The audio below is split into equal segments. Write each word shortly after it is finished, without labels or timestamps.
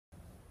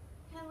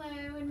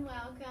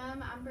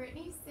welcome. I'm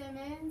Brittany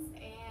Simmons,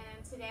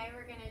 and today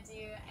we're going to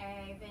do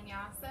a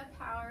Vinyasa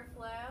Power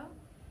Flow.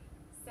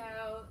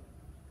 So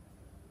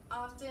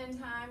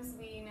oftentimes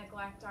we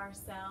neglect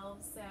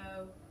ourselves,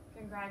 so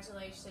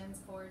congratulations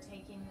for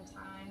taking the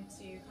time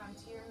to come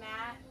to your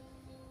mat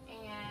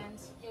and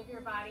give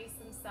your body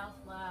some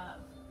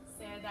self-love.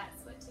 So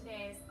that's what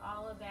today is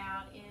all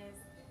about, is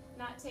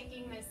not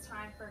taking this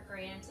time for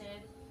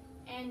granted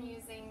and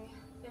using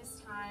this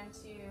time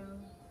to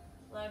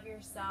love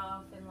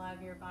yourself and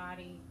love your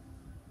body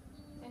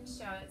and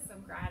show it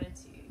some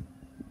gratitude.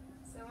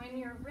 So when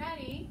you're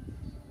ready,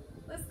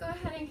 let's go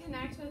ahead and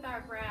connect with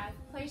our breath.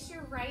 Place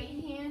your right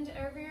hand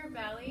over your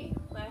belly,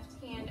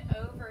 left hand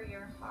over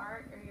your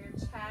heart or your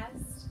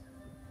chest.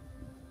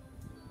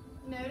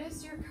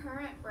 Notice your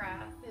current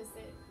breath. Is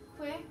it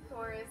quick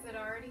or is it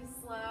already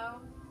slow?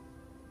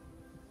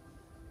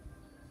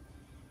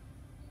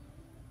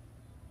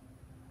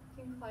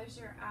 You can close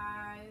your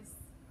eyes.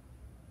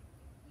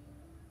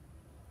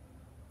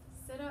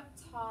 Sit up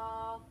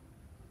tall.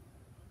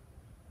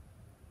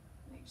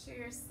 Make sure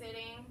you're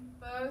sitting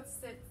both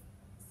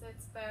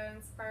sits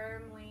bones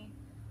firmly,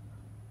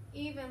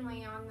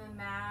 evenly on the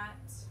mat,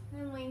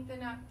 and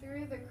lengthen up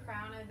through the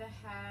crown of the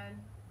head.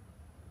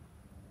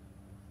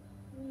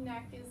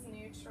 Neck is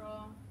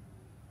neutral.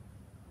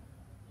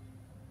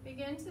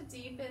 Begin to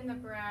deepen the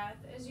breath.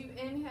 As you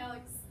inhale,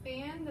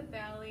 expand the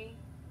belly,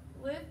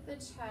 lift the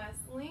chest,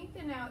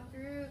 lengthen out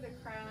through the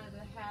crown of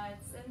the head,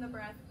 send the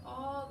breath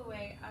all the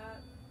way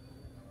up.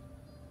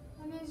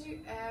 And as you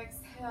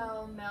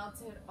exhale,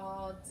 melt it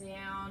all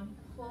down.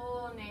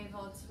 Pull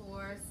navel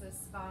towards the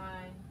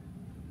spine.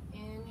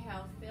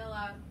 Inhale, fill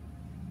up.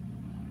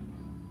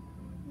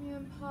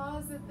 And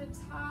pause at the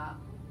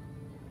top.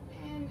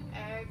 And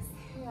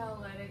exhale,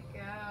 let it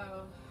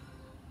go.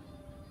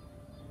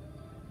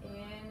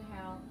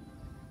 Inhale.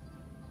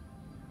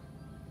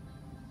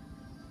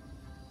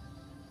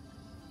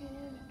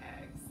 And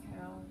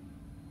exhale.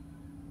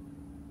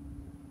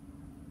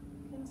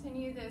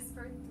 Continue this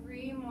for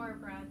 3 more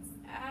breaths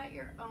at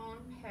your own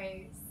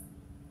pace.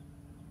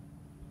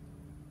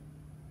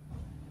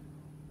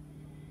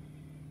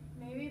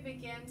 Maybe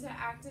begin to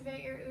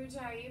activate your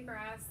Ujjayi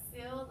breath.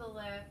 Seal the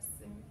lips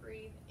and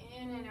breathe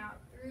in and out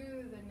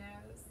through the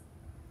nose.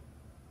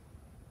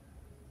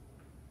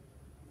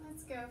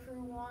 Let's go for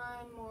 1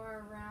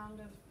 more round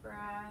of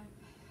breath.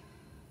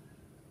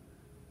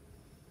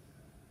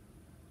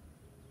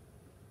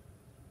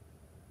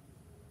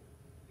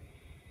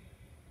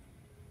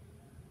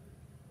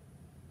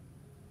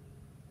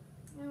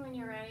 And when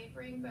you're ready,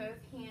 bring both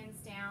hands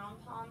down,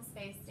 palms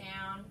face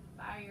down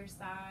by your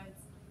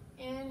sides.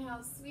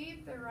 Inhale,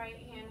 sweep the right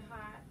hand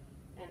high,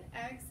 and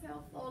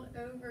exhale, fold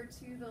over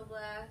to the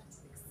left.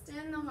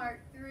 Extend the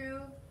heart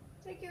through.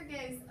 Take your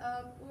gaze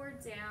up or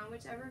down,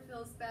 whichever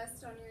feels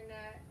best on your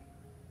neck.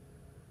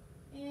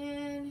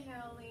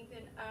 Inhale,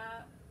 lengthen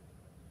up.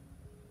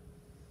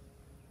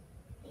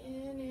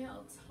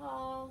 Inhale,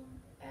 tall.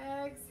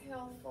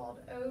 Exhale, fold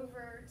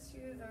over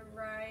to the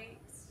right.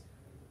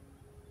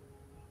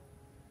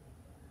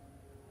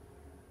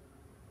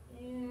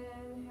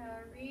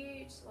 Inhale,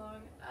 reach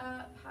long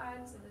up, high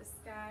to the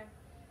sky.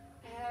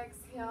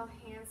 Exhale,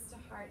 hands to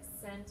heart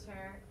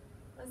center.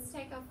 Let's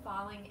take a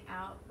falling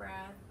out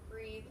breath.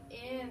 Breathe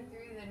in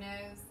through the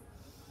nose.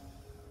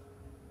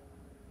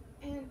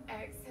 And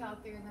exhale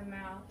through the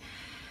mouth.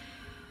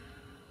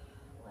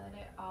 Let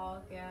it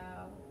all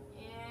go.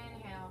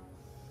 Inhale.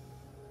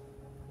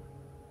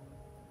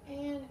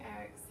 And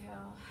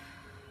exhale.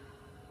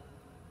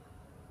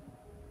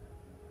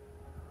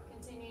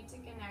 Continue to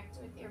connect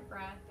with your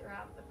breath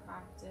throughout the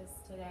practice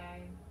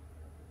today.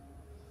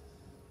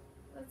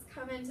 Let's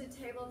come into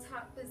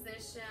tabletop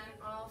position,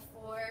 all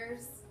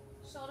fours.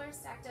 Shoulders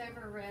stacked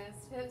over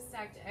wrists, hips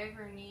stacked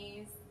over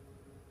knees.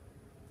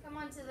 Come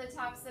onto the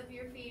tops of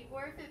your feet,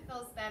 or if it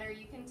feels better,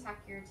 you can tuck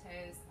your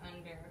toes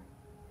under.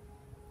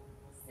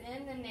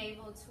 Send the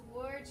navel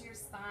towards your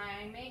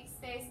spine. Make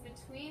space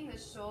between the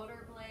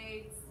shoulder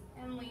blades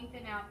and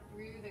lengthen out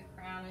through the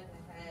crown of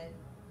the head.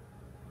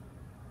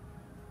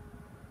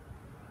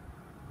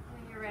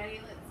 When you're ready,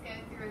 let's go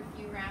through a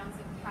few rounds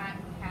of cat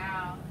and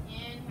cow.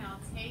 Inhale,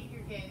 take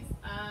your gaze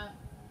up.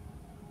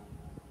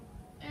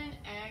 And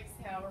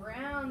exhale,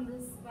 round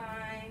the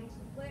spine.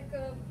 Let go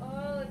of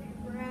all of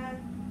your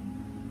breath.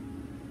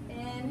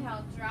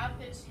 Inhale, drop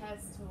the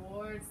chest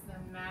towards the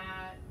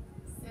mat.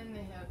 Send the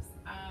hips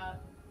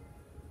up.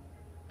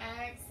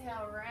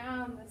 Exhale,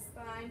 round the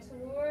spine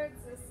towards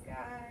the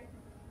sky.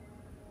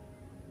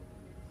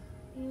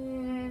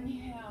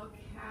 Inhale,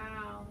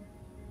 cow.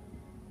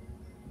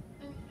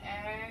 And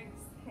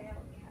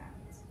exhale,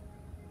 cat.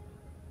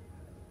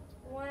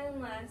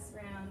 One last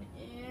round.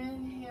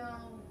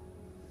 Inhale.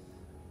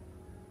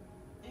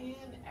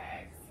 And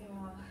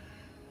exhale.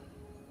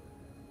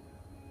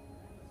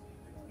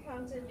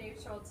 Come to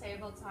neutral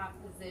tabletop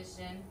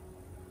position.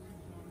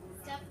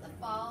 Step the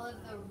ball of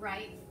the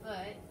right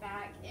foot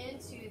back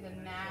into the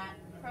mat.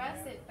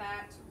 Press it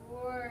back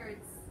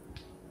towards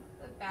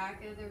the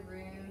back of the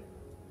room.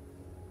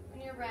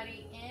 When you're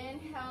ready,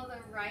 inhale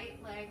the right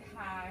leg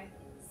high,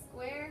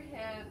 square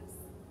hips,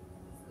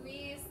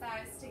 squeeze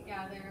thighs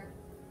together.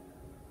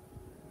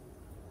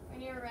 When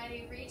you're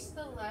ready, reach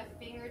the left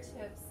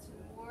fingertips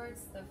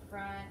towards the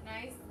front.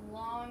 Nice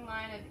long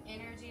line of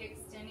energy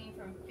extending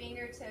from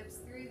fingertips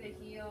through the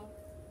heel.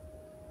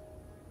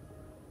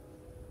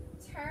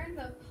 Turn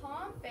the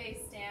palm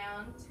face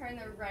down, turn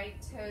the right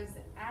toes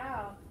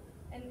out,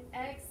 and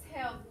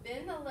exhale,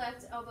 bend the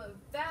left elbow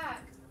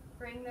back,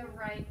 bring the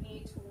right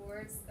knee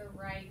towards the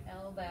right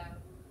elbow.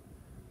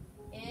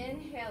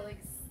 Inhale,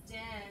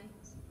 extend.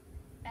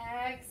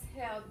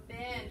 Exhale,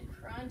 bend,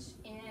 crunch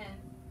in.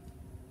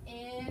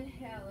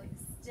 Inhale,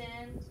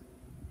 extend.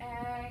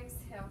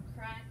 Exhale,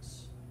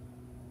 crunch.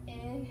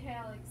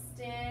 Inhale,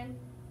 extend.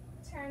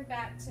 Turn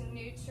back to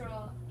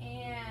neutral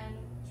and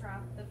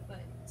drop the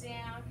foot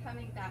down,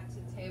 coming back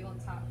to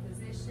tabletop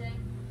position.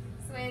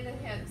 Sway the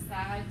hips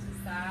side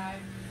to side.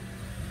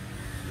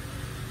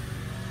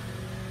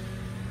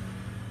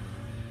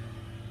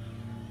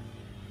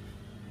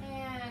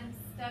 And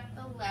step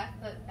the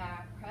left foot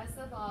back. Press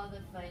the ball of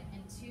the foot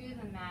into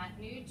the mat.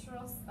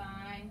 Neutral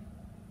spine.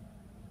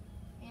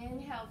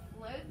 Inhale,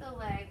 float the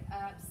leg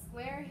up.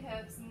 Square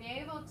hips,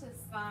 navel to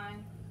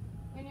spine.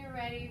 When you're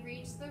ready,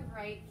 reach the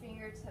right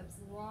fingertips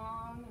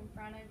long in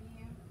front of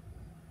you.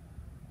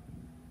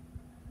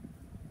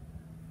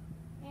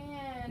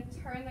 And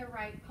turn the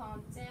right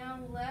palm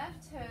down,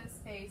 left toes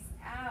face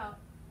out.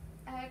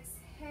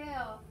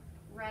 Exhale,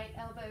 right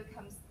elbow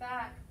comes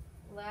back,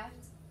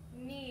 left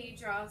knee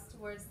draws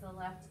towards the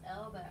left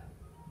elbow.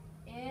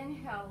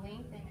 Inhale,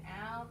 lengthen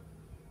out.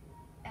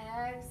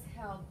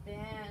 Exhale,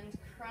 bend,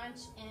 crunch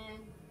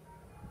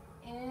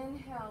in.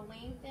 Inhale,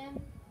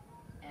 lengthen,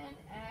 and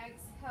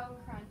exhale,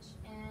 crunch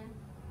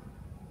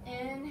in.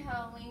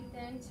 Inhale,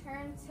 lengthen,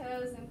 turn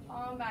toes and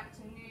palm back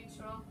to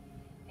neutral.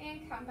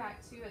 And come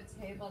back to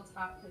a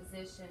tabletop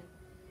position.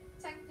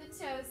 Tuck the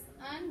toes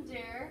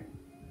under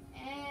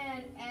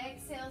and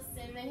exhale,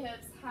 send the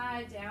hips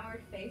high,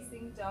 downward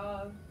facing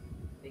dog.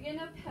 Begin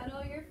to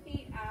pedal your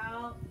feet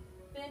out.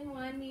 Bend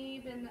one knee,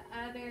 bend the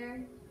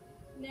other.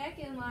 Neck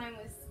in line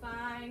with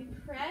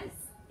spine. Press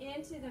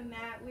into the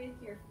mat with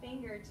your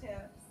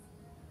fingertips.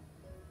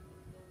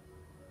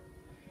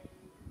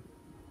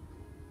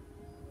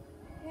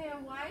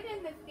 And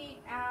widen the feet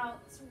out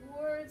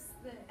towards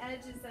the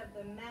edges of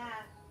the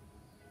mat.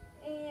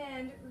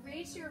 And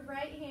reach your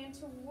right hand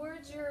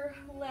towards your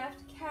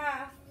left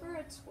calf for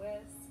a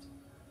twist.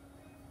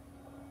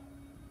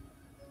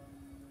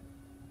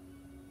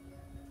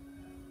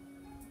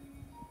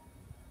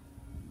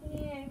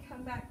 And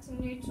come back to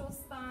neutral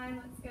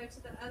spine. Let's go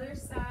to the other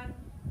side.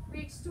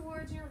 Reach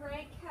towards your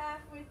right calf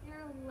with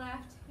your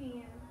left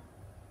hand.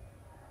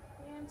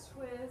 And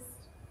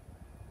twist.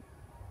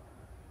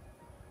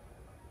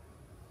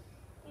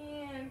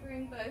 And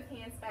bring both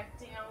hands back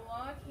down.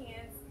 Walk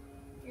hands,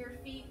 your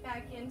feet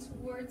back in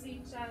towards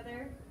each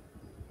other.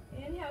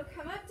 Inhale,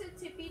 come up to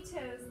tippy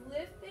toes.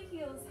 Lift the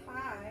heels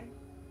high.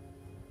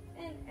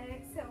 And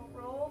exhale,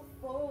 roll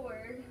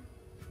forward.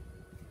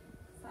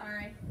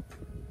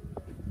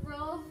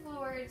 Roll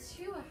forward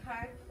to a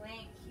high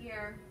plank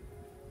here.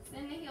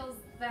 Send the heels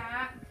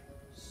back,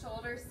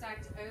 shoulders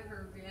stacked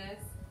over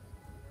wrists.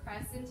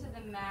 Press into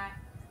the mat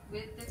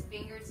with the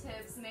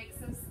fingertips. Make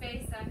some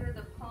space under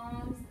the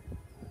palms.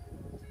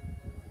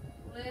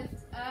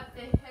 Lift up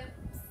the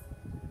hips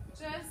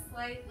just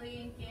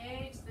slightly.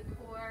 Engage the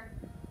core.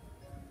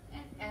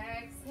 And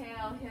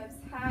exhale, hips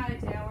high,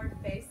 downward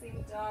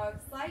facing dog.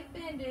 Slight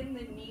bend in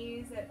the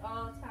knees at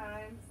all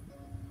times.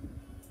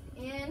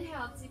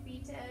 Inhale,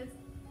 tippy toes.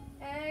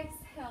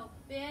 Exhale,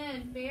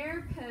 bend,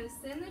 bear pose.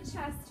 Send the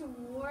chest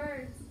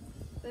towards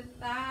the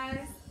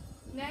thighs.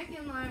 Neck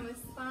in line with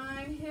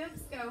spine.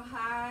 Hips go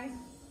high.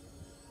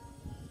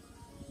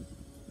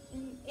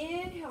 And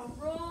inhale,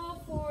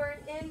 roll forward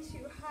into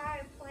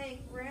high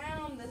plank.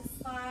 Round the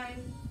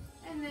spine.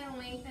 And then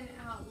lengthen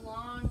out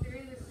long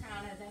through the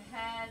crown of the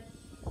head.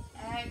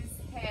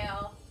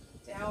 Exhale,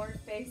 downward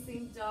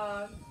facing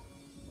dog.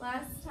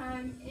 Last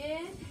time,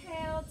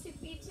 inhale,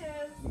 tippy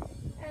toes.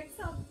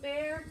 Exhale,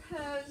 bear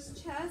pose,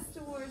 chest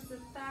towards the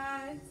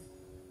thighs.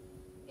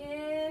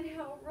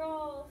 Inhale,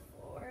 roll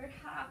forward,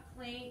 high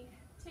plank.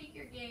 Take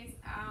your gaze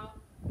out.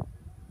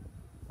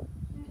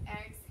 And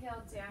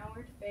exhale,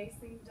 downward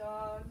facing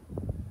dog.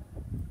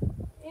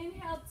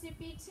 Inhale,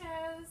 tippy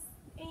toes.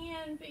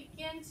 And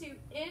begin to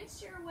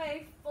inch your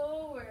way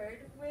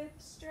forward with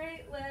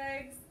straight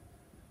legs,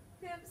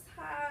 hips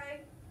high.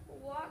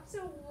 Walk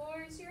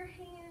towards your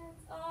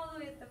hands all the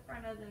way at the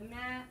front of the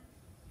mat.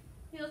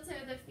 Heel toe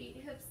the feet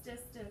hips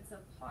distance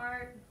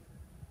apart.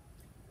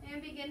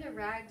 And begin to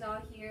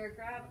ragdoll here.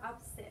 Grab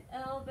opposite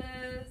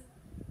elbows.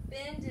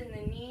 Bend in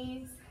the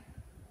knees.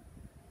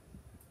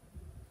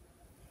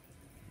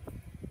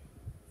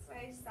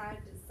 Sway side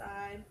to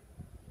side.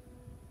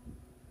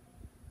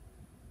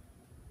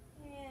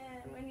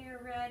 And when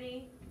you're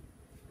ready,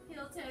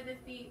 heel toe the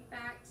feet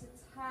back to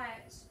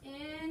touch.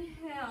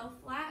 Inhale,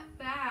 flat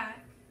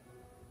back.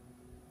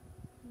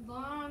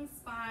 Long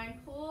spine,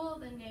 pull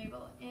the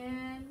navel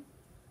in.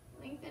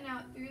 lengthen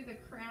out through the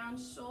crown,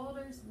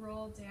 shoulders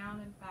roll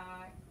down and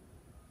back.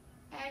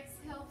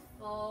 Exhale,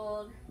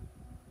 fold.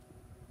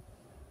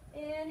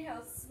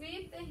 Inhale,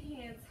 sweep the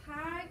hands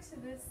high to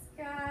the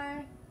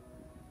sky.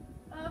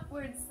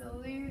 Upward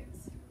salute.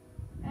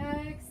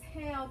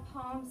 Exhale,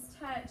 palms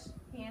touch,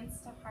 hands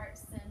to heart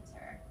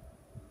center.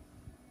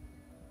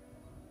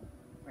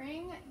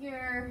 Bring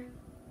your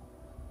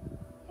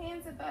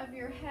hands above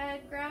your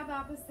head, grab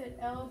opposite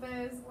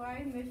elbows,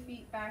 widen the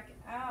feet back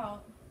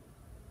out.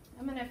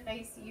 I'm going to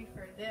face you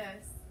for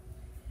this.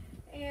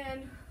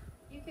 And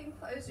you can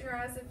close your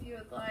eyes if you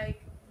would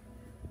like.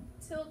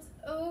 Tilt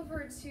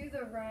over to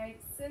the right,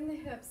 send the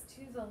hips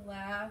to the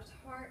left,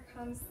 heart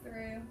comes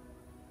through.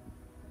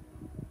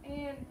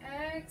 And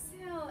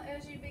exhale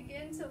as you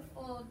begin to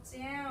fold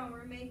down.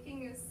 We're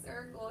making a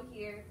circle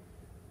here.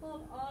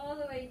 Fold all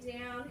the way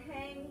down,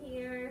 hang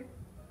here,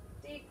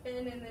 deep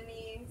bend in the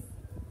knees.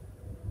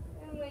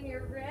 And when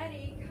you're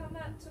ready, come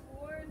up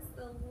towards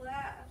the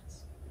left.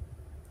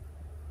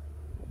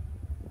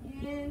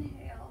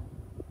 Inhale.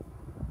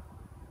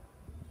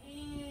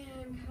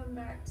 And come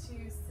back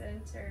to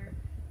center.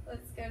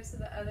 Let's go to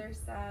the other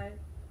side.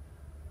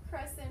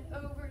 Crescent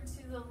over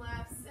to the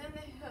left, send the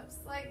hips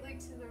slightly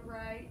to the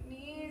right,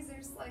 knees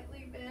are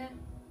slightly bent.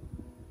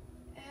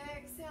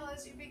 Exhale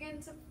as you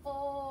begin to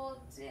fold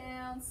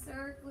down,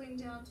 circling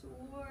down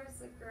towards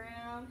the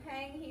ground.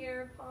 Hang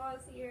here,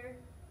 pause here.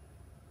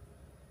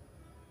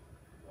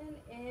 And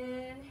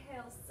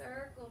inhale,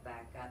 circle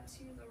back up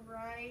to the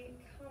right,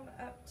 come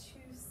up to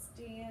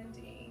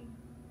standing.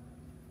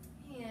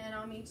 And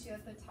I'll meet you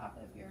at the top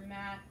of your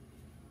mat.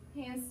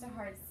 Hands to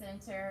heart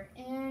center.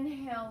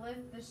 Inhale,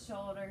 lift the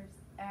shoulders.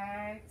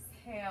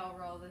 Exhale,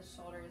 roll the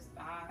shoulders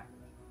back.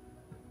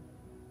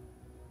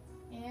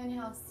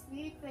 Inhale,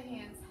 sweep the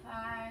hands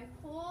high.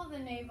 Pull the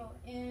navel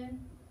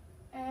in.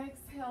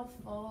 Exhale,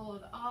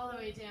 fold all the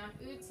way down.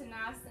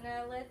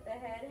 Uttanasana, let the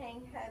head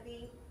hang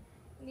heavy.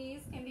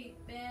 Knees can be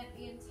bent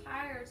the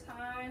entire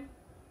time.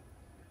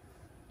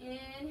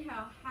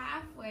 Inhale,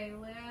 halfway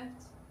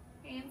lift.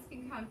 Hands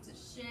can come to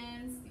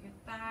shins, to your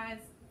thighs,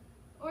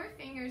 or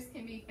fingers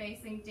can be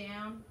facing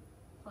down.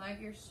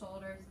 Plug your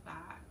shoulders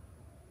back.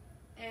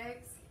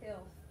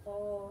 Exhale,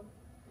 fold.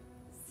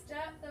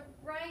 Step the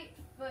right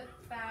foot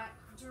back.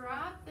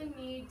 Drop the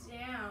knee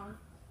down.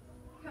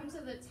 Come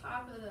to the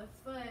top of the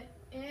foot.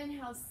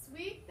 Inhale,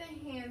 sweep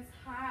the hands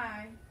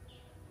high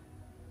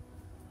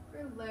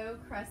for low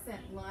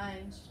crescent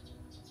lunge.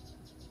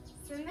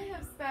 Send the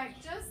hips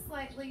back just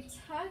slightly.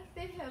 Tuck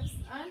the hips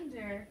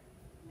under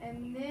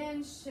and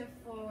then shift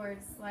forward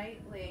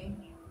slightly.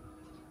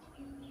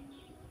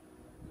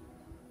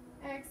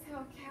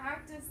 Exhale,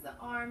 cactus the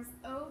arms,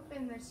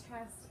 open the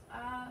chest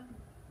up.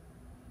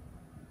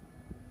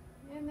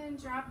 And then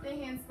drop the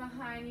hands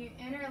behind you,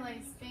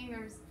 interlace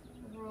fingers,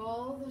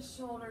 roll the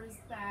shoulders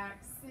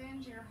back,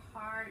 send your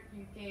heart,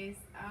 you gaze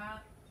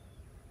up.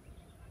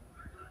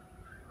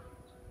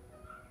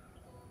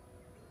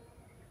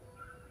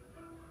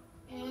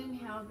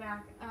 Inhale,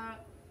 back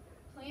up,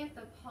 plant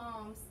the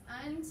palms,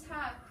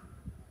 untuck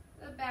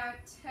the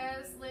back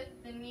toes,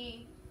 lift the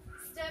knee,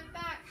 step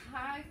back,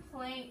 high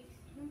plank,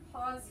 and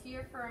pause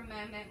here for a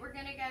moment. We're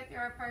going to go through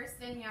our first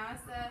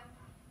vinyasa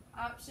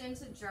option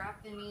to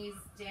drop the knees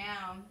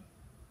down.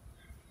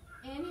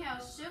 Inhale,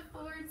 shift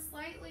forward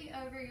slightly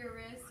over your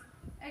wrist.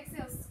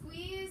 Exhale,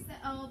 squeeze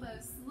the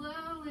elbows,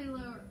 slowly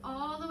lower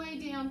all the way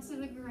down to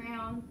the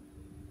ground.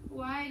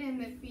 Widen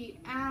the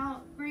feet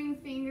out, bring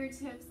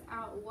fingertips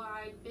out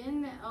wide,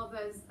 bend the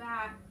elbows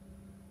back.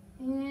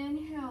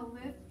 Inhale,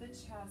 lift the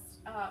chest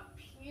up,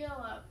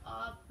 peel up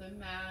off the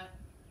mat.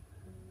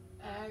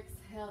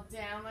 Exhale,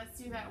 down. Let's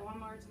do that one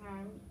more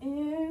time.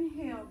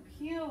 Inhale,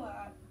 peel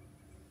up.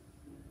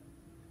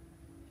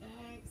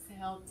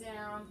 Exhale,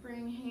 down.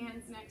 Bring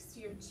hands next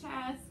to your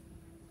chest.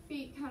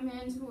 Feet come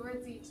in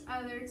towards each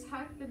other.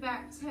 Tuck the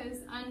back toes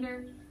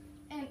under.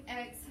 And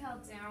exhale,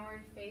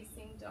 downward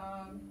facing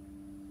dog.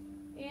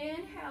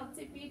 Inhale,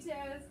 tippy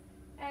toes.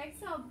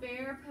 Exhale,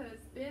 bear pose.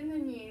 Bend the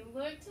knee.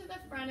 Look to the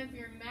front of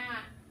your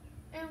mat.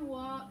 And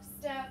walk,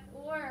 step,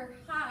 or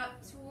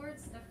hop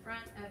towards the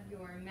front of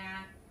your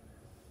mat.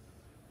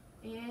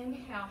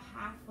 Inhale,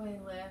 halfway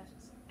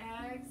lift.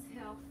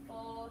 Exhale,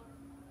 fold.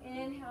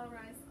 Inhale,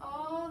 rise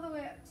all the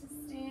way up to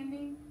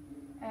standing.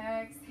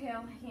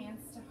 Exhale,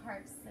 hands to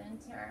heart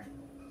center.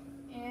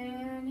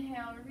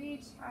 Inhale,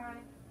 reach high.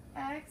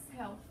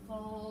 Exhale,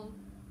 fold.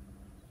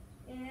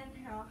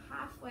 Inhale,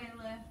 halfway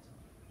lift.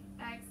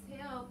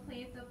 Exhale,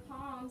 plant the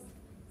palms.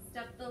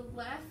 Step the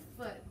left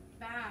foot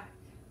back.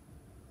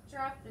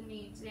 Drop the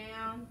knee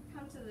down.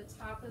 Come to the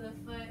top of the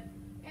foot.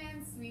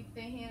 And sweep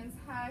the hands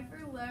high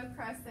for low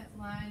crescent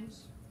lunge.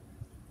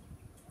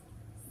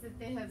 Sit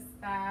the hips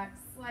back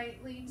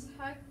slightly,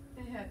 tuck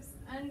the hips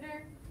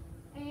under,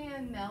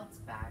 and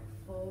melt back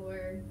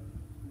forward.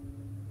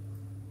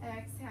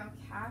 Exhale,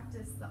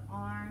 cactus the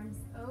arms,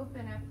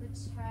 open up the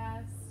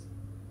chest.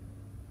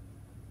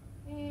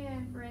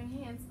 And bring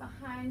hands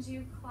behind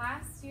you,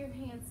 clasp your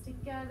hands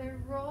together,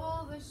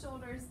 roll the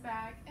shoulders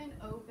back, and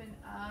open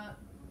up.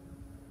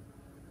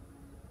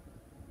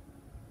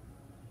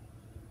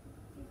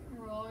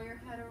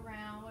 head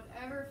around,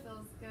 whatever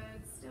feels good,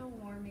 still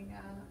warming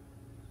up.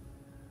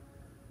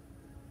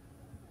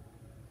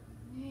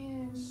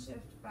 And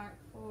shift back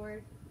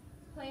forward.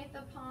 Plant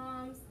the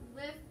palms,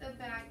 lift the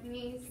back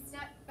knee,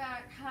 step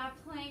back, high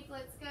plank.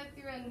 Let's go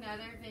through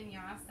another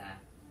vinyasa.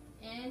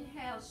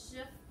 Inhale,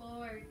 shift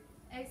forward.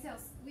 Exhale,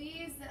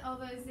 squeeze the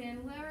elbows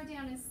in, lower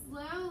down as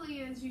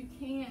slowly as you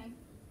can.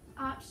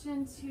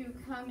 Option to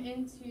come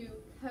into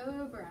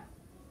cobra.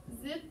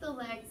 Zip the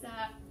legs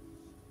up.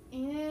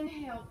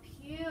 Inhale,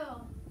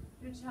 peel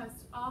your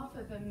chest off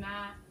of the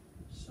mat.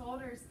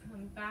 Shoulders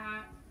come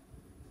back.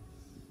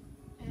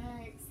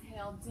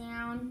 Exhale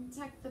down.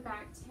 Tuck the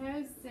back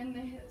toes, send the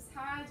hips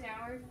high,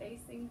 downward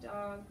facing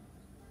dog.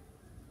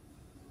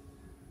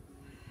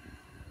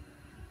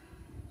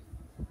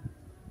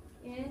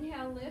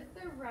 Inhale, lift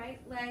the right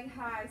leg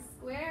high,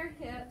 square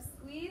hips,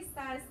 squeeze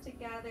thighs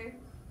together.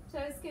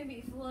 Toes can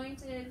be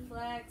pointed,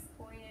 flexed,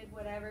 pointed,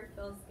 whatever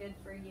feels good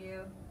for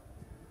you.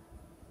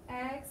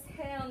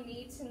 Exhale,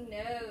 knee to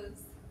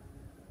nose.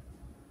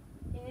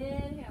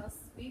 Inhale,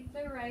 sweep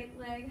the right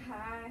leg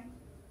high.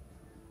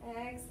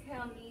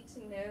 Exhale, knee to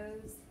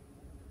nose.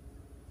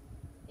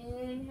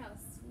 Inhale,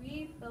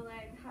 sweep the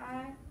leg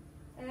high.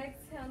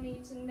 Exhale,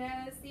 knee to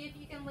nose. See if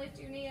you can lift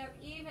your knee up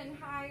even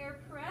higher.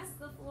 Press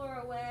the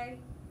floor away.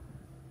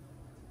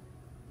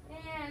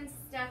 And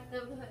step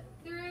the foot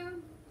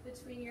through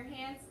between your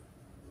hands.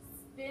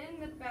 Spin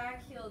the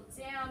back heel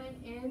down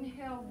and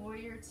inhale,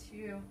 warrior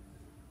two.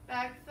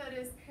 Back foot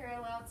is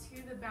parallel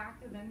to the back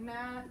of the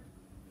mat.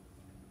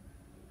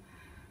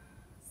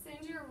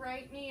 Send your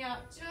right knee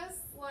up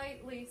just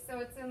slightly so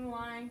it's in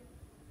line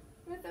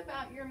with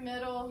about your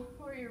middle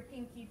or your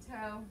pinky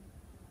toe.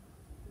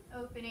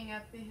 Opening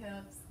up the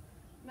hips.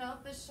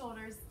 Melt the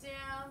shoulders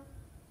down.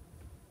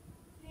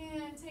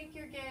 And take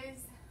your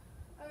gaze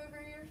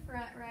over your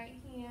front right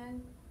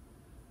hand.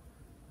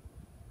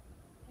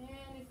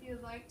 And if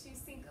you'd like to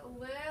sink a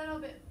little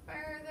bit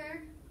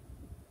further,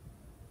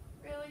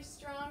 really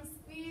strong,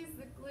 squeeze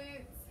the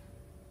glutes.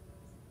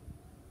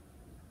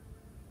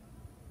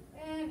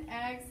 And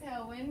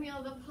exhale,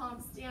 windmill the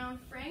palms down,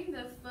 frame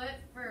the foot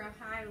for a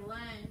high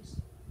lunge.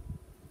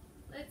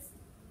 Let's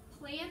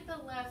plant the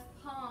left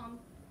palm,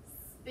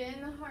 spin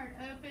the heart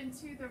open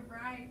to the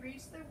right,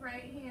 reach the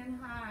right hand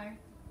high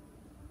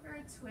for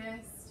a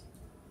twist.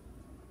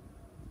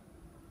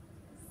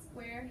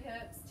 Square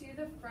hips to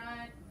the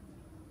front.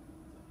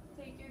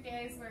 Take your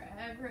gaze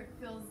wherever it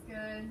feels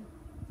good.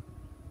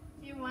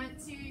 If you want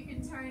to, you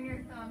can turn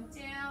your thumb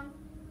down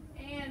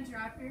and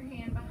drop your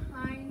hand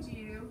behind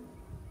you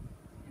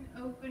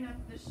and open up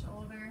the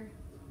shoulder.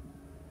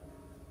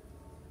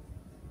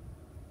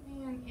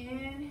 And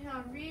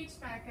inhale, reach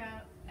back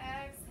up.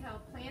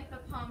 Exhale, plant the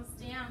palms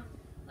down.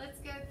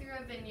 Let's go through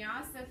a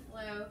vinyasa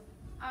flow.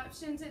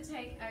 Option to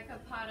take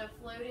ekapada,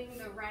 floating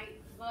the right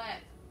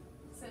foot.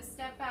 So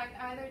step back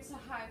either to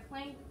high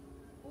plank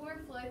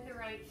or float the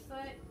right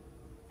foot.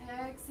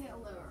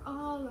 Exhale, lower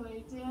all the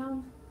way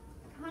down.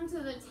 Come to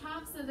the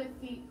tops of the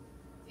feet.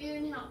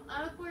 Inhale,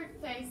 upward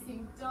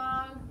facing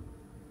dog.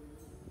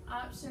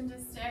 Option to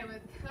stay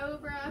with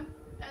cobra.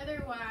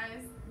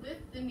 Otherwise,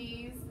 lift the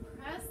knees,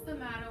 press the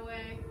mat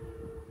away.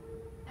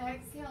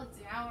 Exhale,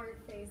 downward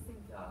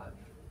facing dog.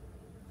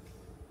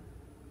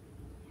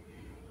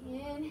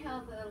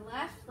 Inhale, the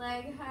left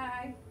leg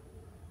high.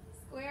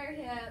 Square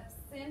hips.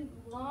 Send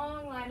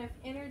long line of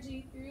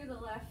energy through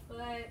the left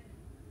foot.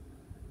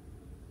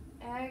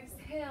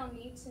 Exhale,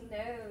 knee to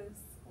nose.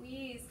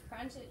 Squeeze,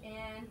 crunch it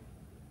in.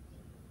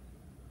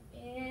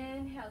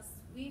 Inhale,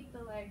 sweep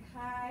the leg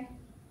high.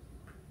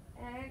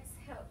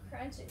 Exhale,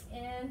 crunch it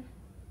in.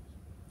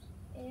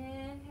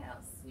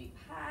 Inhale, sweep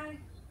high.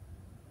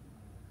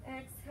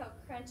 Exhale,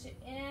 crunch it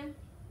in.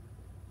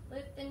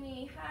 Lift the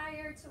knee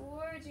higher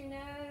towards your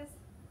nose.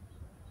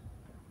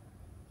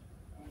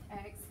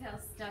 And exhale,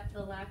 step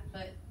the left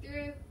foot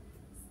through.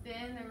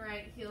 Spin the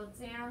right heel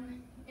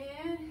down.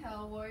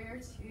 Inhale, warrior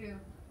two.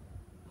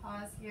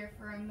 Pause here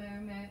for a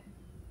moment.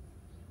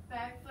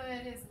 Back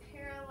foot is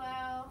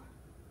parallel.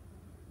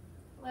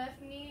 Left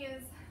knee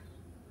is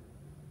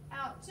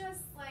out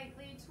just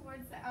slightly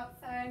towards the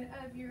outside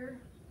of your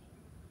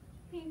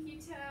pinky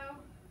toe.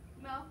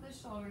 Melt the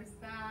shoulders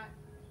back.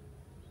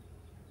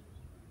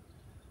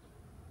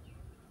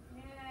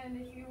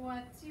 And if you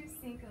want to,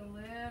 sink a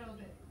little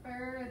bit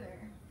further.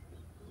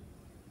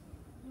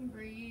 And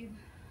breathe.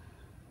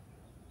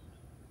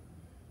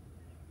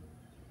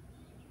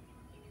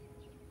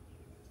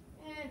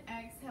 And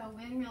exhale,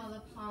 windmill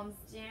the palms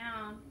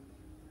down.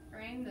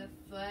 Frame the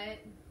foot.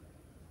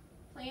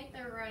 Plant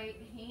the right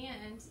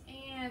hand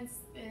and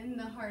spin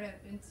the heart up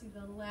into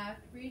the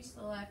left. Reach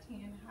the left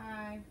hand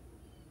high.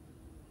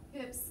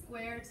 Hips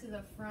square to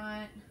the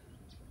front.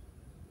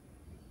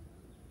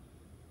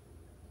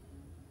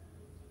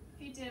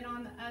 If you did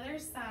on the other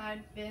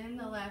side, bend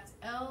the left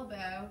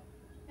elbow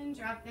and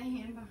drop the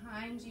hand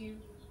behind you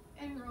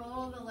and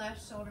roll the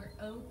left shoulder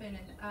open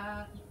and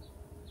up.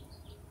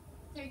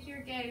 Take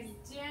your gaze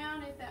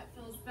down if that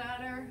feels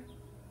better,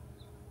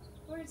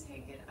 or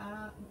take it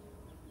up.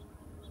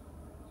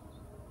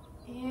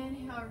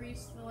 Inhale, reach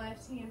the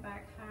left hand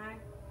back high.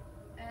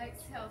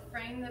 Exhale,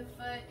 frame the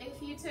foot.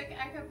 If you took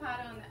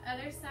Ekapada on the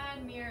other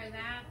side, mirror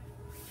that.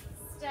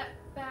 Step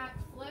back,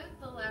 float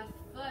the left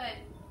foot.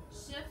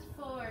 Shift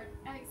forward.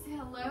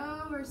 Exhale,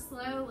 lower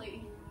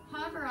slowly.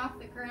 Hover off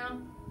the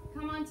ground.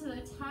 Come onto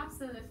the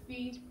tops of the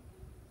feet.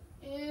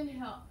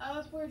 Inhale,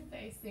 upward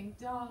facing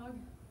dog.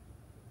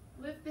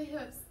 Lift the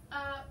hips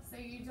up so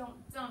you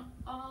don't dump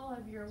all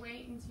of your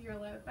weight into your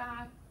low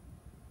back.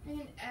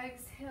 And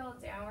exhale,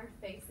 downward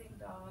facing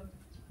dog.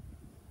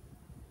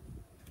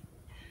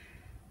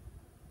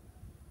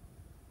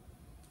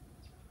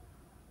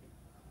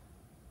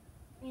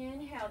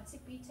 Inhale,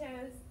 tippy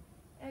toes.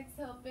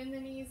 Exhale, bend the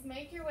knees.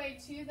 Make your way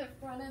to the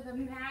front of the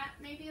mat.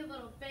 Maybe a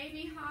little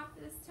baby hop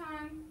this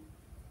time.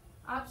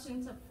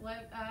 Option to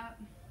float up.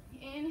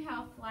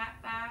 Inhale,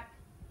 flat back.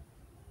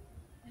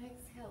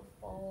 Exhale,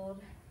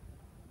 fold.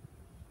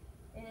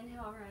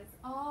 Inhale, rise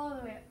all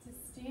the way up to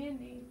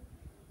standing.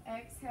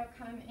 Exhale,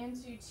 come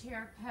into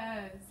chair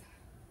pose.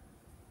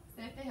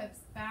 Set the hips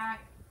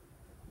back.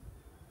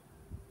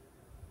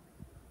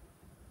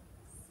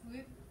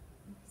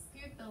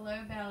 Scoot the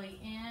low belly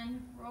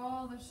in.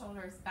 Roll the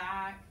shoulders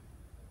back.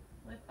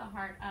 Lift the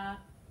heart up.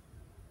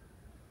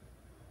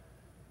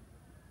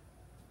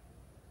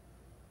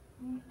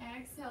 And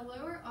exhale,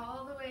 lower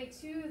all the way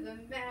to the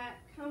mat.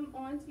 Come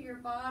onto your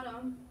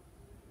bottom.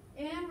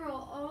 And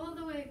roll all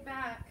the way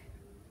back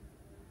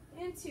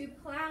into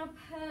plow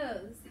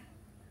pose.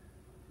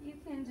 You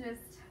can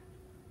just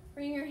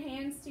bring your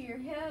hands to your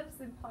hips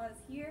and pause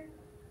here,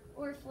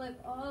 or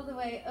flip all the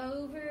way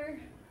over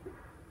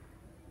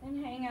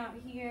and hang out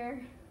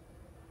here.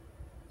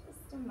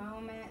 Just a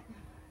moment.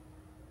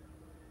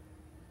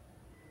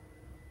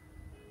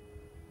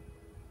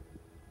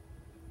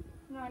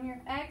 And on your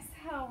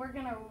exhale, we're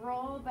gonna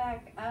roll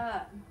back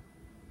up.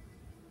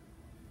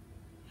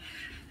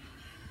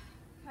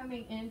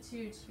 Coming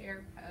into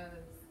chair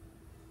pose.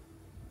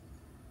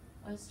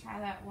 Let's try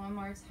that one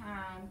more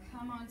time.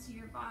 Come onto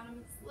your bottom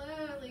as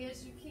slowly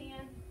as you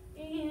can.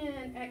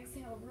 And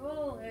exhale,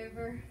 roll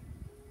over.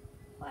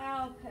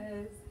 Plow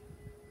pose.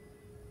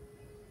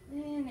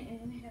 Then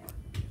inhale,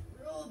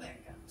 roll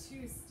back up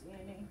to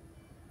standing.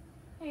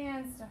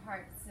 Hands to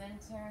heart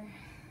center.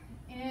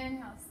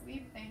 Inhale,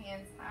 sweep the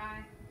hands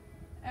high.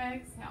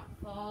 Exhale,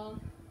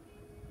 fold.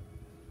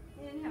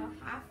 Inhale,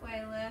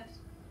 halfway lift.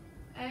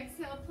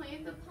 Exhale,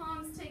 plant the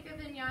palms, take a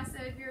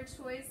vinyasa of your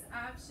choice,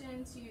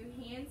 option to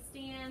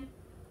handstand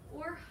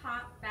or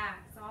hop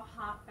back. So I'll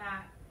hop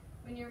back.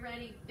 When you're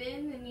ready,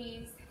 bend the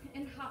knees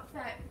and hop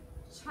back.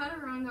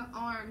 Chaturanga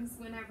arms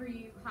whenever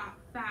you hop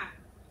back.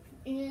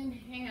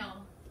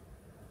 Inhale,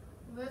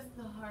 lift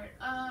the heart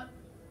up.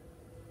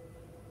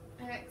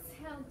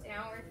 Exhale,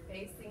 downward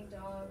facing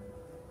dog.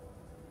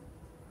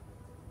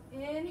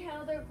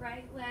 Inhale the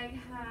right leg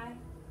high.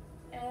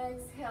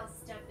 Exhale,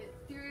 step it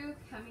through,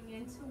 coming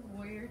into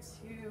warrior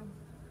two.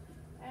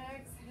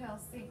 Exhale,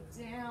 sink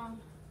down.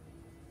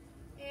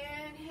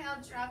 Inhale,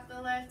 drop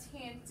the left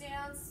hand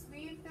down,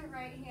 sweep the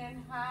right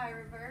hand high,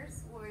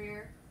 reverse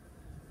warrior.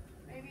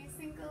 Maybe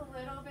sink a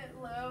little bit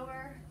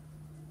lower.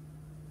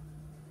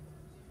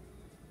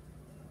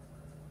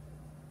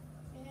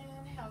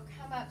 Inhale,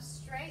 come up,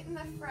 straighten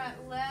the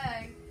front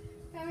leg,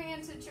 coming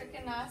into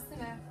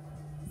Trikonasana.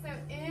 So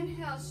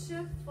inhale,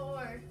 shift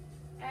forward.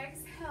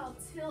 Exhale,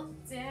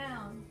 tilt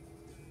down.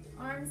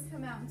 Arms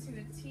come out into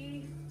a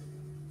T.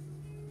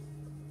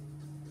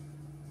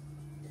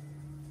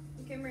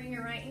 You can bring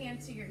your right hand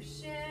to your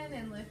shin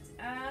and lift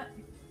up.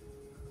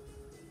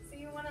 So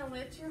you want to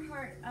lift your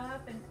heart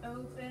up and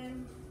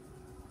open.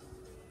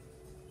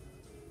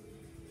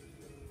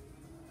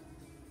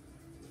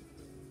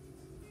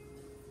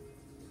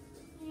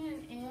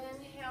 And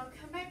inhale,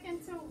 come back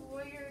into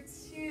warrior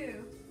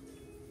two.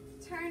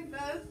 Turn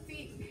both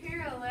feet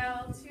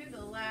parallel to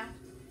the left.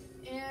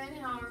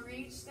 Inhale,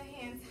 reach the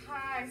hands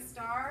high,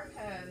 star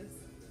pose.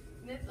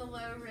 Knit the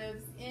low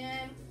ribs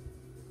in.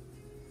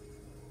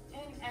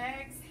 And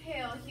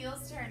exhale,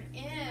 heels turn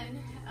in,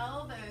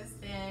 elbows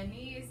bend,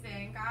 knees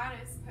bend,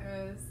 goddess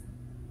pose.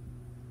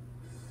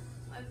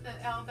 Let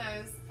the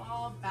elbows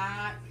fall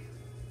back.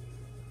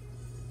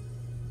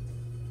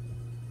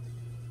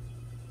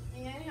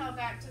 Inhale,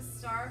 back to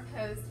star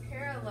pose,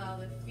 parallel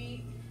the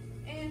feet.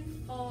 And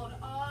fold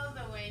all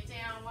the way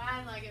down,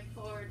 wide-legged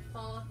forward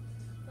fold.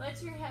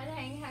 Let your head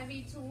hang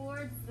heavy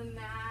towards the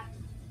mat.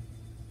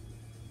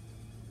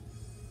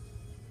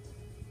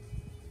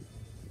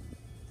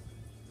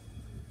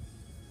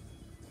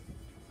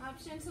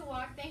 Option to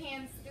walk the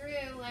hands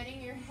through,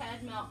 letting your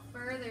head melt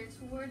further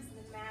towards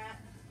the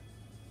mat.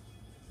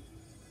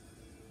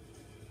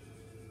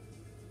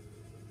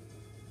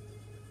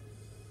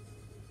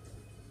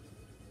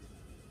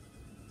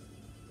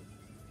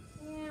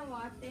 And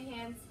walk the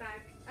hands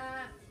back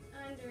up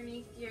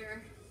underneath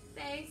your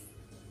face.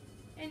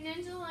 And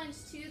ninja lunge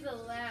to the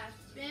left.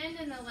 Bend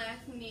in the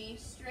left knee,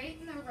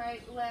 straighten the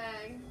right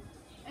leg,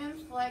 and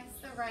flex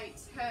the right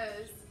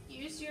toes.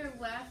 Use your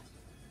left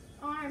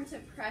arm to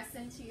press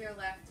into your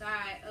left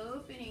thigh,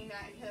 opening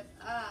that hip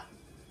up.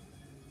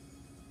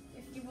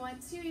 If you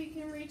want to, you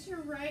can reach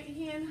your right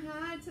hand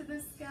high to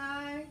the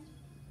sky.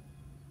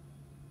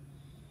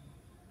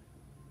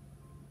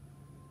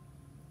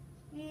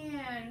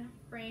 And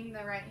bring the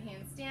right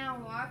hands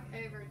down, walk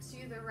over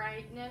to the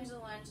right, ninja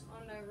lunge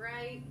on the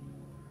right.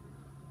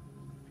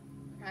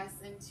 Press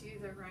into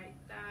the right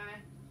thigh.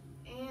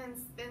 And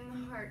spin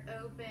the heart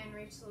open,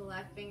 reach the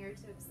left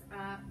fingertips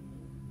up.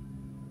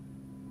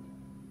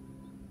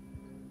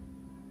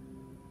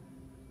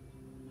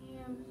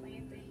 And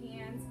plant the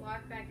hands,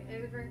 walk back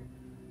over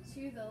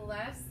to the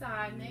left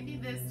side. Maybe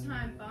this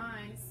time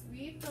bind.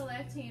 Sweep the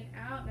left hand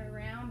out and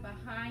around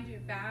behind your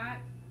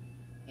back.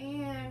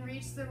 And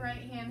reach the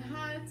right hand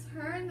high,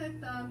 turn the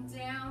thumb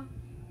down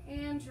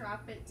and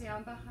drop it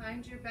down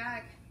behind your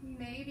back.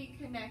 Maybe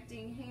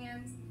connecting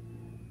hands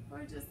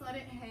or just let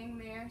it hang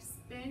there.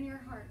 Spin your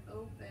heart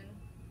open.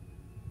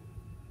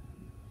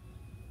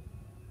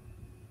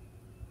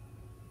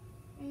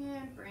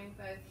 And bring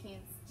both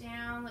hands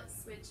down.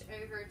 Let's switch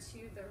over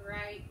to the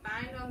right.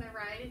 Bind on the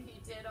right if you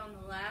did on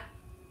the left.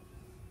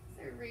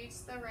 So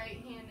reach the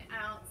right hand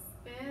out,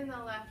 spin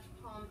the left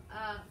palm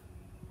up.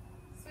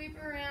 Sweep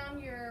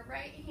around your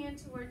right hand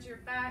towards your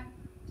back,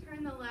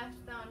 turn the left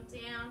thumb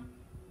down,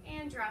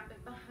 and drop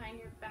it behind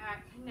your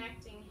back,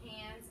 connecting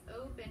hands,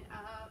 open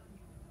up.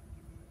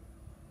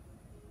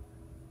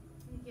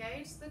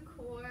 Engage the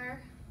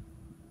core.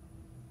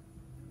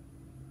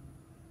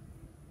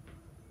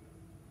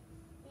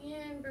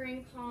 And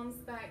bring palms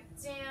back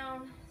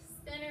down,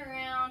 spin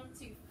around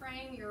to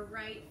frame your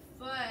right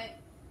foot.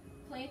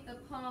 Plant the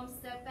palms,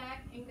 step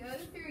back, and go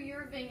through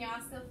your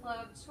Vinyasa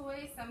Flow of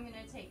choice. I'm going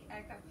to take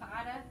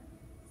Ekapada.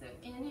 So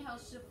inhale,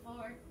 shift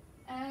forward.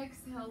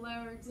 Exhale,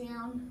 lower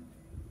down.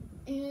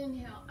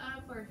 Inhale,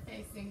 upward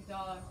facing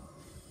dog.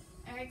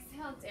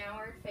 Exhale,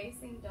 downward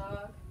facing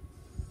dog.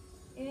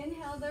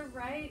 Inhale,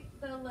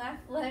 the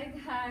left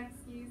leg high,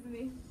 excuse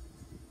me.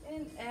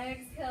 And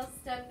exhale,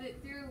 step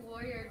it through,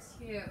 warrior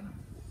two.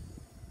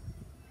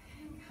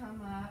 And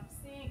come up,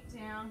 sink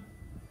down.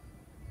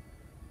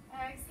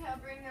 Exhale,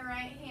 bring the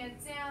right hand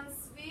down,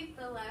 sweep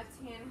the left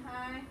hand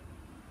high.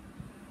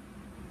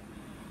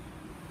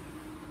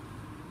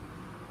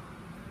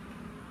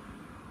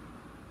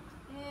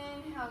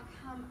 Inhale,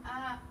 come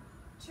up,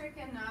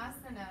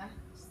 Trikonasana,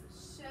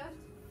 shift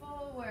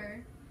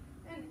forward,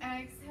 and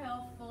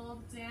exhale,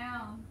 fold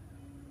down.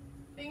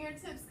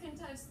 Fingertips can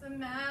touch the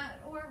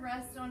mat or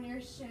rest on your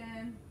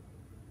shin.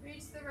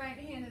 Reach the right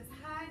hand as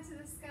high to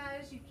the sky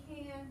as you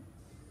can.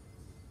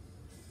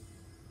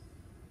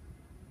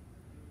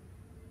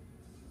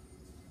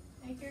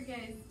 Take your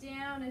gaze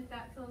down if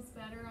that feels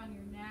better on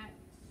your neck.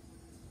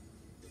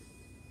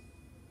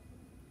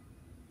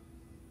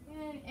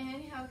 And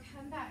inhale,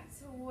 come back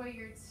to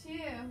warrior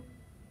two.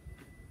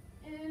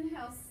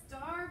 Inhale,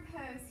 star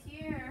pose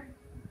here.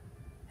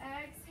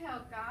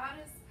 Exhale,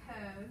 goddess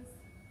pose.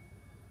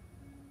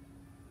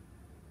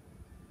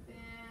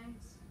 Bend.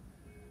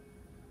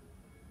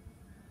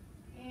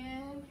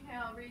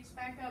 Inhale, reach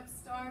back up,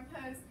 star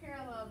pose,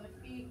 parallel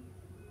the feet.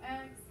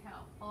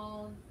 Exhale,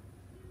 fold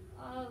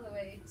all the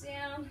way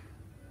down.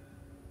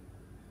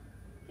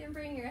 You can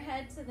bring your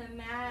head to the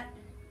mat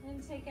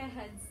and take a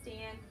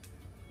headstand,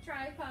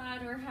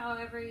 tripod, or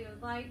however you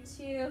would like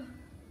to.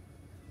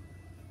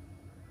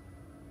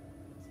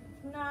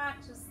 If not,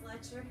 just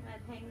let your head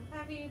hang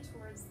heavy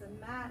towards the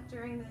mat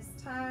during this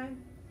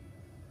time.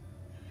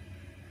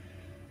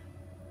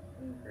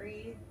 And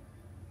breathe.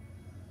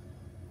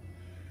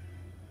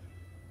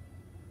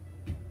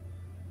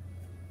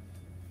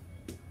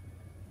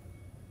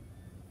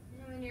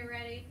 When you're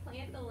ready,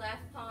 plant the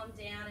left palm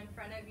down in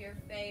front of your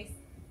face.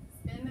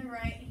 Spin the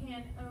right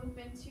hand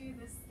open to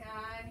the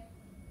sky.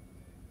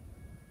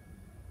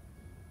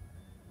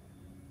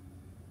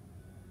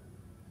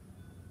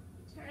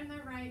 Turn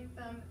the right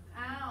thumb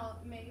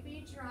out.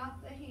 Maybe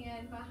drop the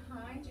hand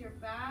behind your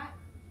back.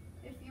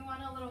 If you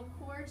want a little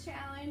core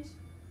challenge,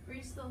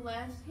 reach the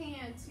left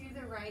hand to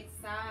the right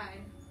side.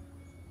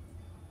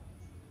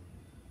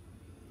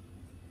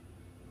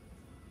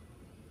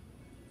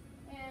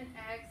 And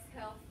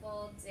exhale,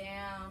 fold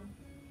down.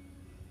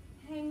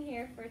 Hang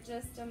here for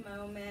just a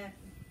moment.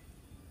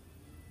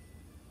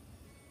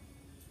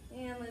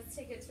 And let's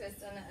take a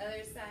twist on the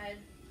other side.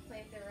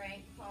 Plant the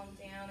right palm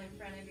down in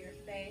front of your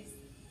face.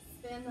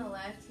 Spin the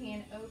left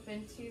hand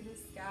open to the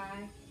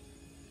sky.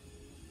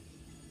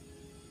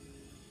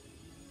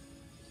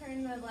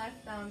 Turn the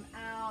left thumb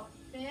out.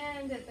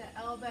 Bend at the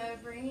elbow,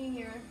 bringing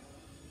your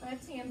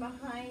left hand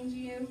behind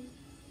you.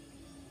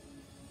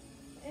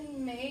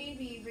 And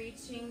maybe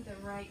reaching the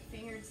right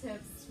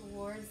fingertips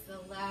towards the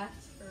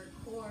left for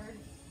a core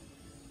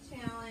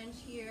challenge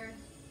here.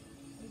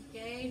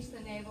 Engage the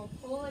navel,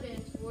 pull it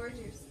in towards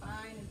your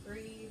spine and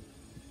breathe.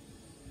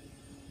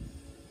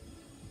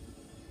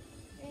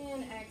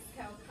 And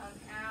exhale, come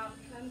out,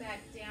 come back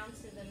down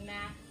to the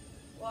mat.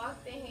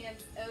 Walk the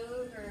hands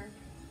over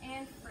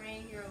and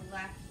frame your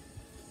left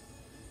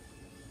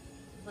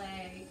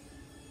leg,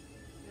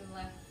 your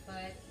left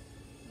foot.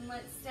 And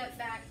let's step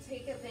back,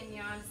 take a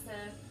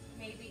vinyasa,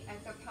 maybe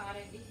Ekapada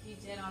if you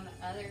did on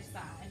the other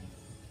side.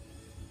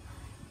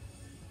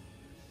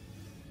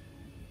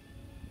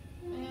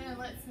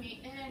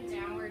 meet in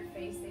downward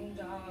facing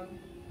dog.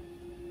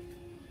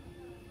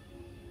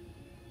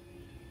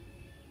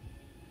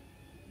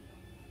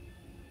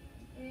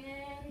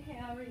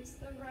 Inhale, reach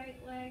the right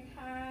leg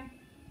high.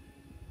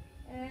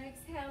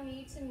 Exhale,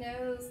 knee to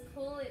nose,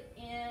 pull it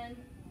in.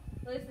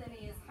 Lift the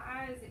knee as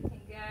high as it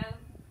can go.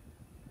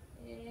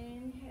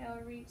 Inhale,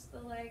 reach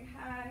the leg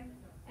high.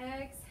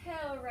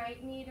 Exhale,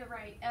 right knee to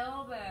right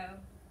elbow.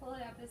 Pull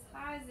it up as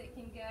high as it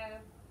can go.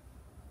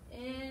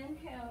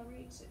 Inhale,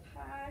 reach it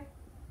high.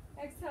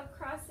 Exhale,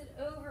 cross it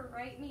over,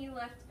 right knee,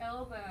 left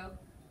elbow.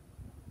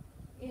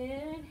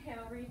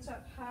 Inhale, reach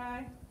up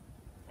high.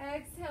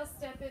 Exhale,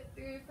 step it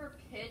through for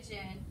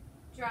pigeon.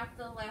 Drop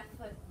the left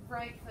foot,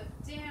 right foot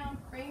down.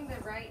 Bring the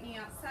right knee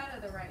outside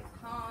of the right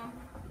palm.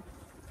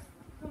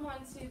 Come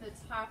onto the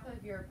top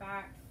of your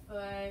back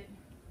foot.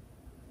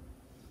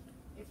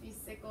 If you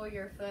sickle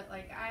your foot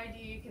like I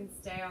do, you can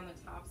stay on the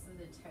tops of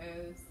the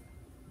toes.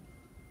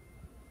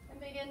 And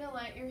begin to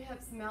let your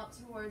hips melt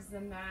towards the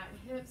mat.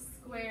 Hips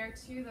square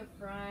to the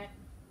front.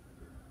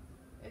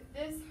 If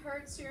this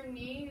hurts your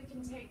knee, you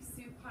can take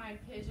supine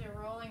pigeon,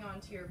 rolling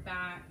onto your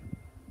back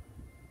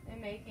and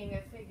making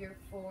a figure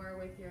 4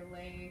 with your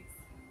legs.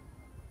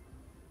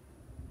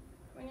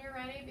 When you're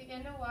ready,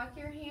 begin to walk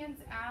your hands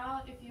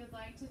out. If you would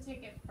like to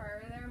take it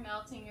further,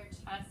 melting your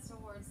chest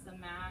towards the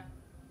mat.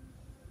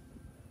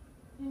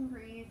 And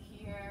breathe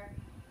here.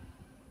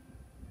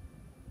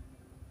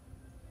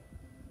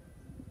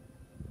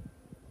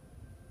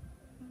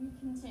 And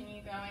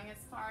continue going as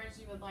far as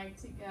you would like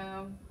to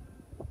go.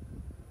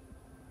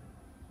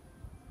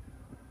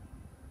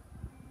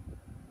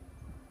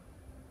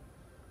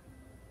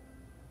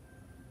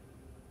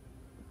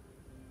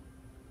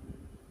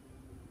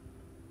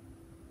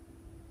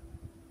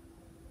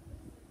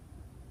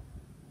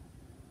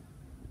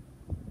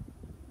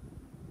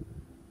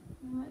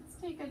 Let's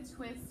take a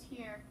twist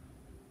here.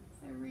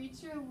 So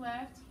reach your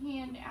left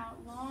hand out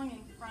long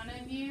in front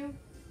of you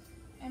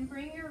and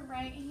bring your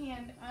right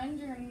hand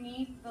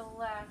underneath the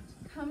left,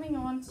 coming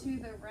onto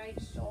the right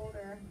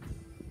shoulder.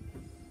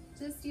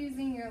 Just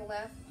using your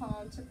left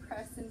palm to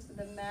press into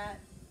the mat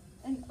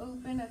and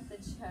open up the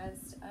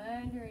chest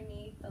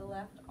underneath the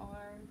left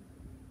arm.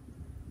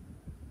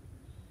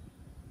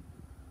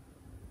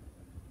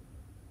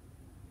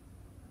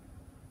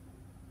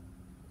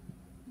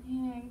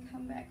 And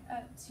come back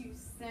up to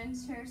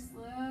center.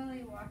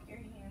 Slowly walk your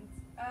hands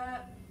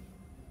up.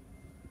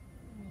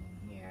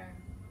 And here.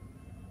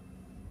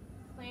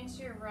 Plant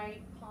your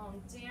right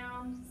palm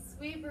down.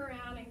 Sweep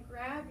around and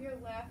grab your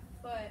left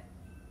foot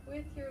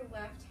with your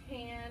left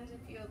hand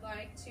if you would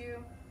like to.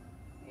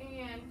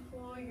 And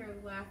pull your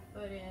left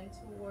foot in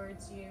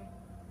towards you.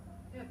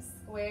 Hips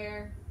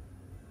square.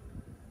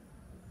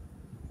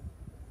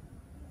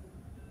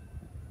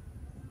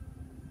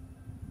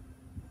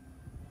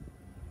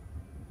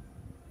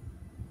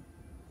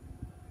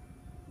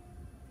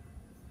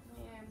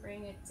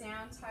 Bring it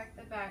down, tuck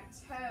the back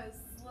toes.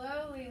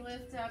 Slowly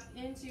lift up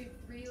into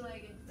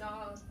 3-legged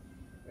dog.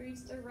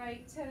 Reach the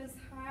right toes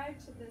high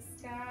to the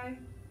sky.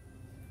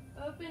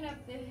 Open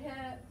up the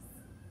hips.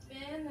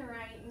 Bend the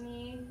right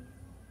knee.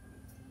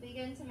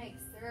 Begin to make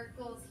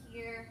circles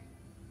here.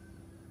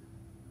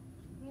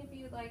 And if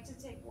you'd like to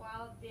take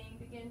wild thing,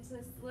 begin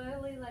to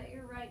slowly let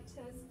your right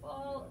toes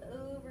fall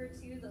over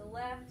to the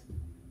left.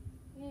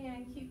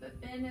 And keep a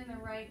bend in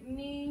the right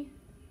knee.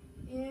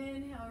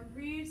 Inhale,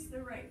 reach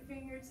the right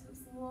fingertips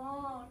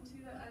long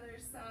to the other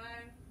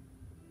side.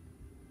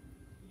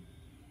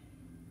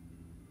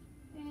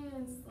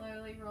 And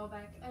slowly roll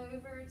back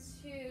over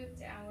to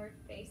downward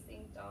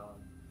facing dog.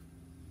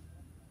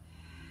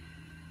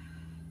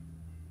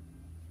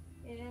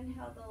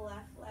 Inhale the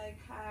left leg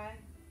high.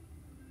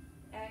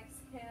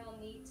 Exhale,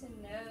 knee to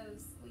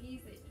nose,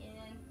 squeeze it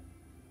in.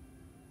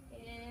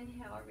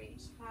 Inhale,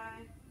 reach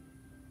high.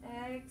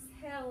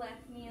 Exhale,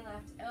 left knee,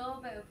 left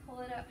elbow,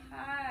 pull it up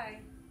high.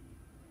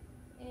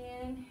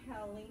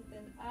 Inhale,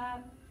 lengthen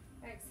up.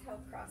 Exhale,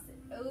 cross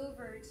it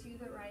over to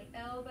the right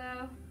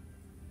elbow.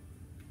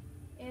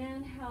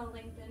 Inhale,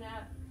 lengthen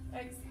up.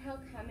 Exhale,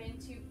 come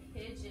into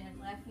pigeon.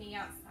 Left knee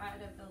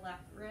outside of the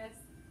left wrist.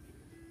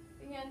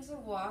 Begin to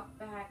walk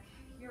back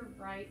your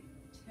right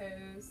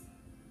toes,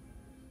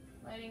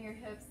 letting your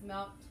hips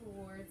melt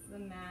towards the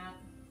mat.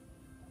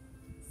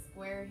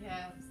 Square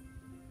hips.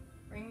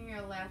 Bringing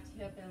your left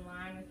hip in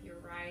line with your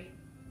right.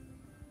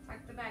 Tuck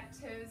the back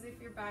toes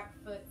if your back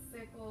foot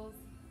sickles.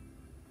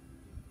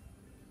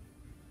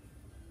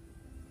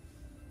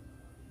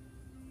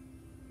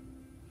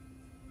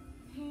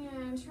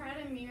 And try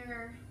to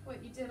mirror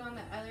what you did on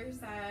the other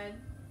side.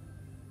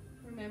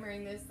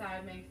 Remembering this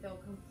side may feel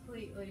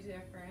completely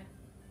different.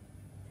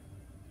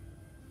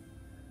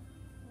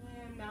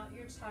 And melt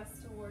your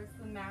chest towards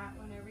the mat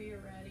whenever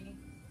you're ready.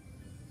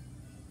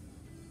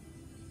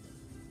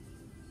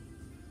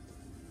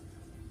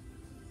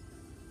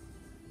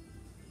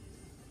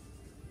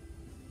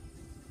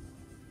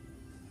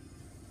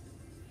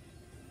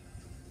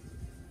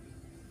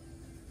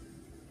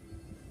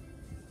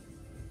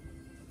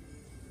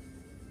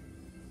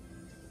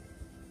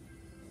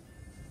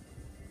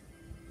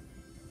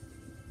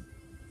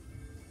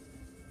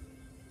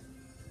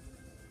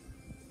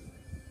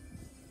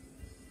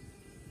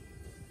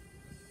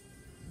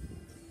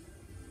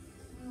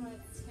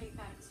 take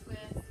that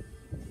twist.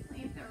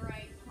 Plant the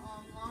right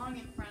palm long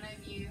in front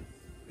of you.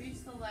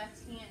 Reach the left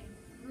hand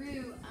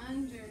through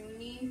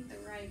underneath the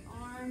right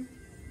arm.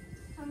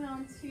 Come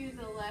onto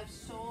the left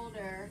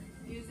shoulder,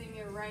 using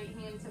your right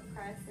hand to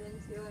press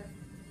into it.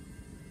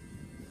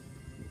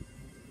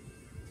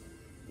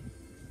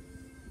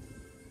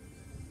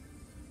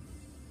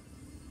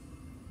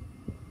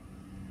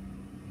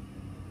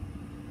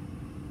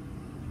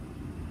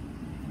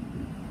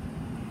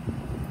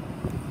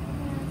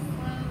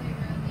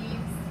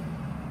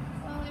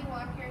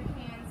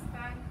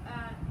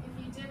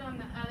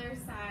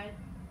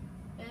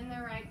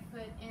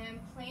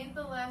 Plant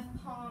the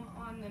left palm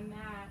on the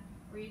mat,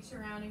 reach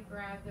around and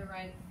grab the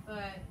right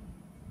foot.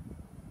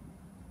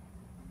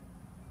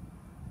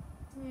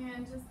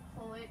 And just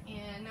pull it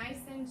in, nice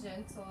and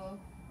gentle.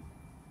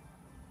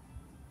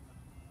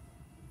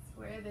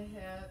 Square the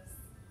hips.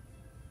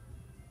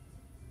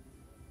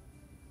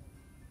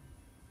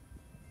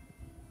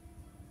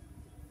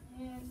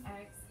 And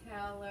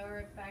exhale, lower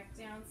it back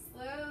down.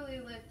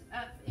 Slowly lift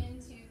up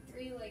into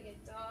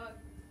three-legged dog.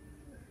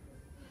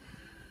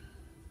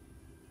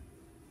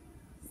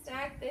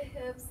 Stack the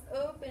hips,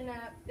 open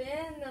up,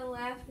 bend the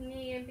left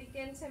knee, and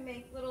begin to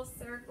make little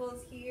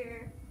circles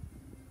here.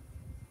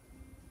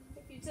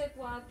 If you took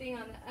wild thing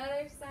on the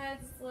other side,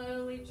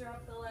 slowly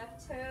drop the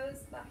left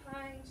toes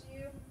behind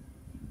you.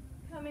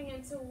 Coming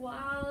into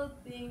wild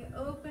thing,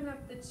 open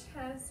up the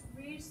chest,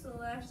 reach the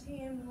left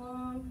hand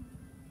long.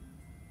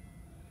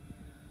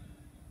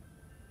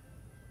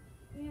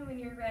 And when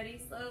you're ready,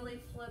 slowly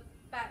flip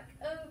back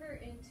over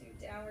into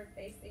downward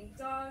facing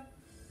dog.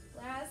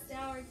 Last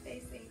downward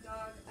facing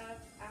dog of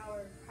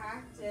our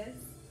practice.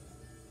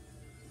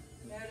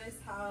 Notice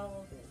how a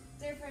little bit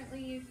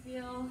differently you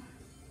feel,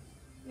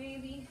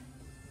 maybe.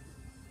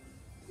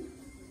 And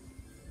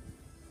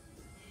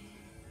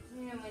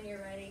when you're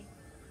ready,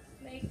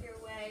 make your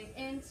way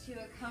into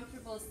a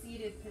comfortable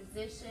seated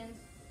position.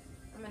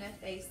 I'm going to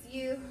face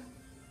you,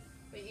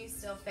 but you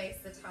still face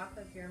the top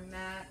of your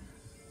mat.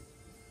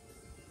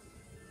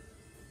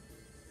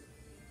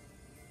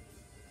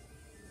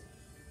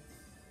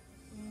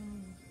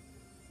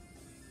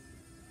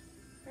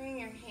 Bring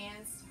your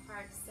hands to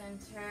heart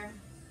center.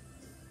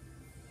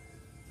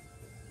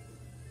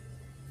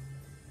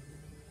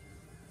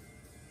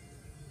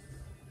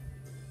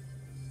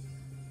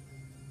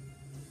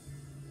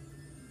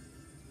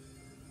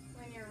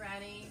 When you're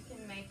ready, you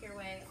can make your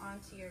way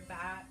onto your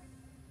back.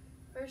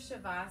 For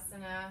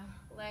Shavasana,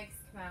 legs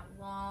come out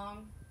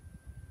long,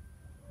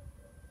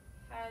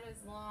 head is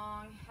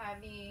long,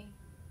 heavy.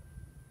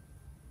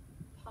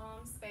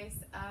 Palms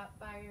face up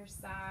by your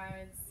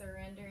sides,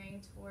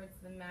 surrendering towards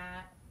the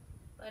mat,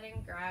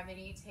 letting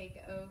gravity take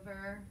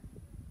over.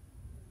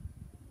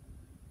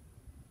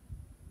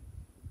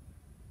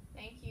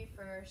 Thank you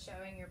for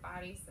showing your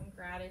body some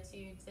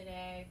gratitude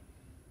today,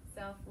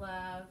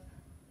 self-love.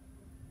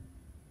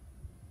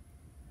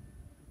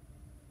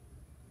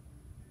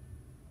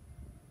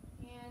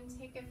 And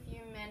take a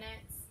few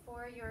minutes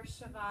for your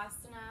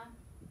Shavasana.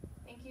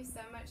 Thank you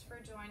so much for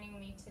joining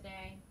me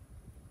today.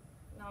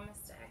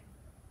 Namaste.